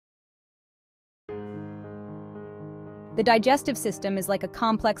The digestive system is like a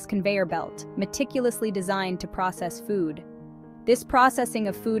complex conveyor belt, meticulously designed to process food. This processing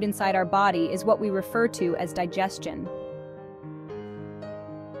of food inside our body is what we refer to as digestion.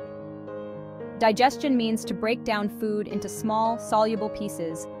 Digestion means to break down food into small, soluble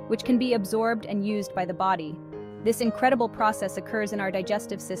pieces, which can be absorbed and used by the body. This incredible process occurs in our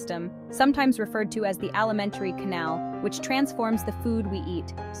digestive system, sometimes referred to as the alimentary canal, which transforms the food we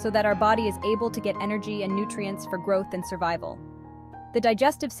eat so that our body is able to get energy and nutrients for growth and survival. The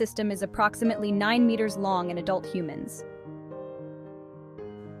digestive system is approximately 9 meters long in adult humans.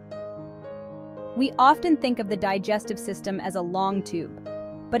 We often think of the digestive system as a long tube,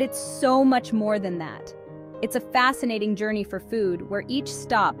 but it's so much more than that. It's a fascinating journey for food where each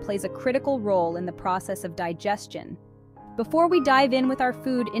stop plays a critical role in the process of digestion. Before we dive in with our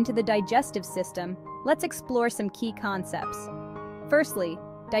food into the digestive system, let's explore some key concepts. Firstly,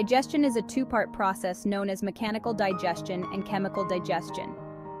 digestion is a two-part process known as mechanical digestion and chemical digestion.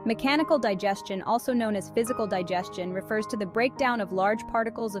 Mechanical digestion, also known as physical digestion, refers to the breakdown of large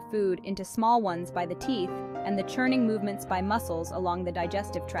particles of food into small ones by the teeth and the churning movements by muscles along the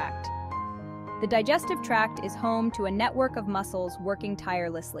digestive tract. The digestive tract is home to a network of muscles working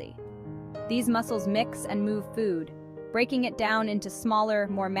tirelessly. These muscles mix and move food, breaking it down into smaller,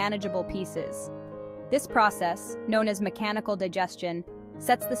 more manageable pieces. This process, known as mechanical digestion,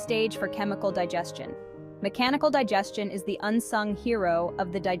 sets the stage for chemical digestion. Mechanical digestion is the unsung hero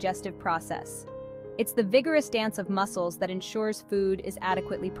of the digestive process. It's the vigorous dance of muscles that ensures food is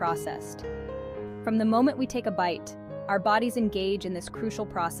adequately processed. From the moment we take a bite, our bodies engage in this crucial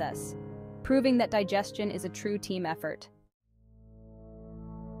process, proving that digestion is a true team effort.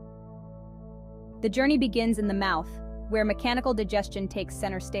 The journey begins in the mouth, where mechanical digestion takes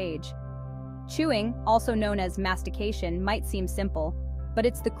center stage. Chewing, also known as mastication, might seem simple, but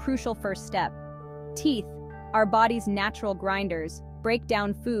it's the crucial first step. Teeth, our body's natural grinders, break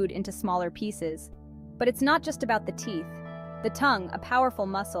down food into smaller pieces. But it's not just about the teeth. The tongue, a powerful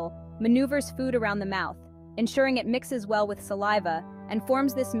muscle, maneuvers food around the mouth, ensuring it mixes well with saliva and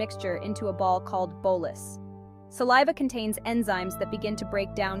forms this mixture into a ball called bolus. Saliva contains enzymes that begin to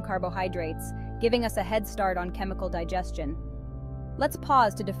break down carbohydrates, giving us a head start on chemical digestion. Let's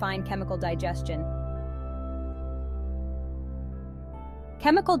pause to define chemical digestion.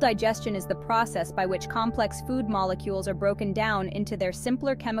 Chemical digestion is the process by which complex food molecules are broken down into their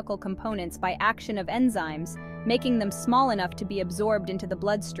simpler chemical components by action of enzymes, making them small enough to be absorbed into the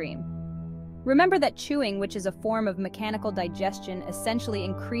bloodstream. Remember that chewing, which is a form of mechanical digestion, essentially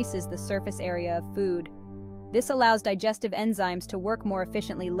increases the surface area of food. This allows digestive enzymes to work more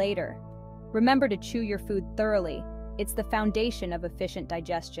efficiently later. Remember to chew your food thoroughly. It's the foundation of efficient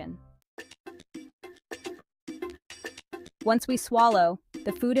digestion. Once we swallow,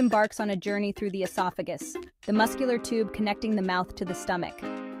 the food embarks on a journey through the esophagus, the muscular tube connecting the mouth to the stomach.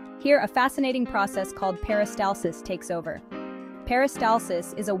 Here, a fascinating process called peristalsis takes over.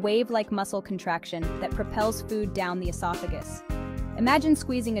 Peristalsis is a wave-like muscle contraction that propels food down the esophagus. Imagine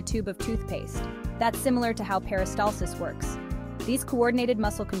squeezing a tube of toothpaste. That's similar to how peristalsis works. These coordinated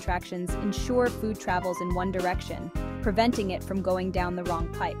muscle contractions ensure food travels in one direction, preventing it from going down the wrong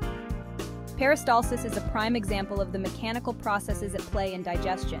pipe. Peristalsis is a prime example of the mechanical processes at play in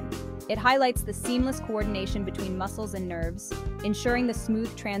digestion. It highlights the seamless coordination between muscles and nerves, ensuring the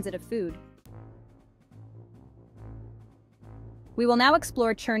smooth transit of food. We will now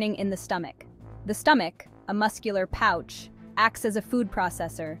explore churning in the stomach. The stomach, a muscular pouch, acts as a food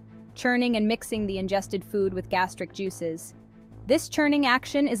processor, churning and mixing the ingested food with gastric juices. This churning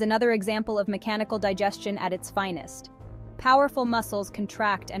action is another example of mechanical digestion at its finest. Powerful muscles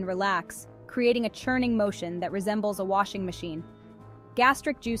contract and relax, creating a churning motion that resembles a washing machine.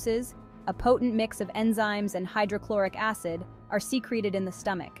 Gastric juices, a potent mix of enzymes and hydrochloric acid, are secreted in the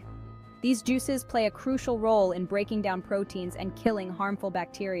stomach. These juices play a crucial role in breaking down proteins and killing harmful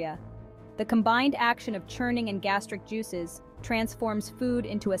bacteria. The combined action of churning and gastric juices transforms food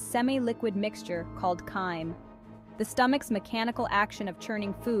into a semi-liquid mixture called chyme. The stomach's mechanical action of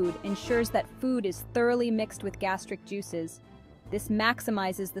churning food ensures that food is thoroughly mixed with gastric juices. This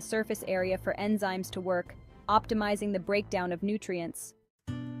maximizes the surface area for enzymes to work, optimizing the breakdown of nutrients.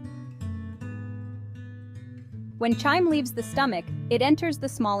 When chyme leaves the stomach, it enters the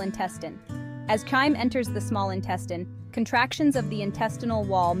small intestine. As chyme enters the small intestine, contractions of the intestinal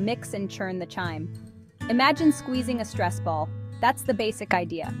wall mix and churn the chyme. Imagine squeezing a stress ball. That's the basic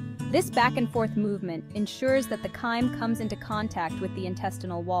idea. This back and forth movement ensures that the chyme comes into contact with the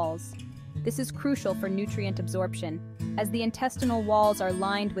intestinal walls. This is crucial for nutrient absorption, as the intestinal walls are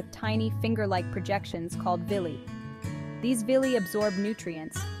lined with tiny finger-like projections called villi. These villi absorb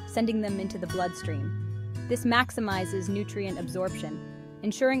nutrients, sending them into the bloodstream. This maximizes nutrient absorption,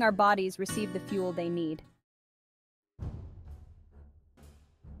 ensuring our bodies receive the fuel they need.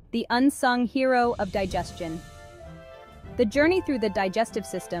 The unsung hero of digestion. The journey through the digestive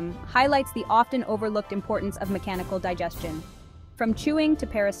system highlights the often overlooked importance of mechanical digestion. From chewing to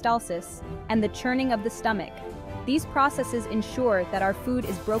peristalsis and the churning of the stomach, these processes ensure that our food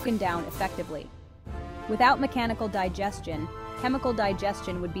is broken down effectively. Without mechanical digestion, chemical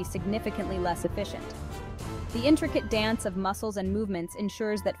digestion would be significantly less efficient. The intricate dance of muscles and movements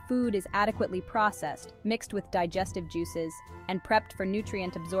ensures that food is adequately processed, mixed with digestive juices, and prepped for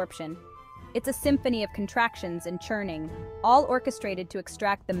nutrient absorption. It's a symphony of contractions and churning, all orchestrated to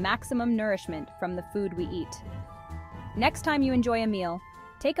extract the maximum nourishment from the food we eat. Next time you enjoy a meal,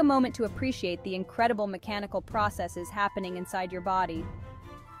 take a moment to appreciate the incredible mechanical processes happening inside your body.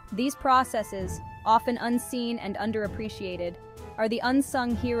 These processes, often unseen and underappreciated, are the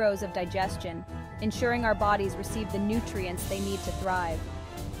unsung heroes of digestion, ensuring our bodies receive the nutrients they need to thrive.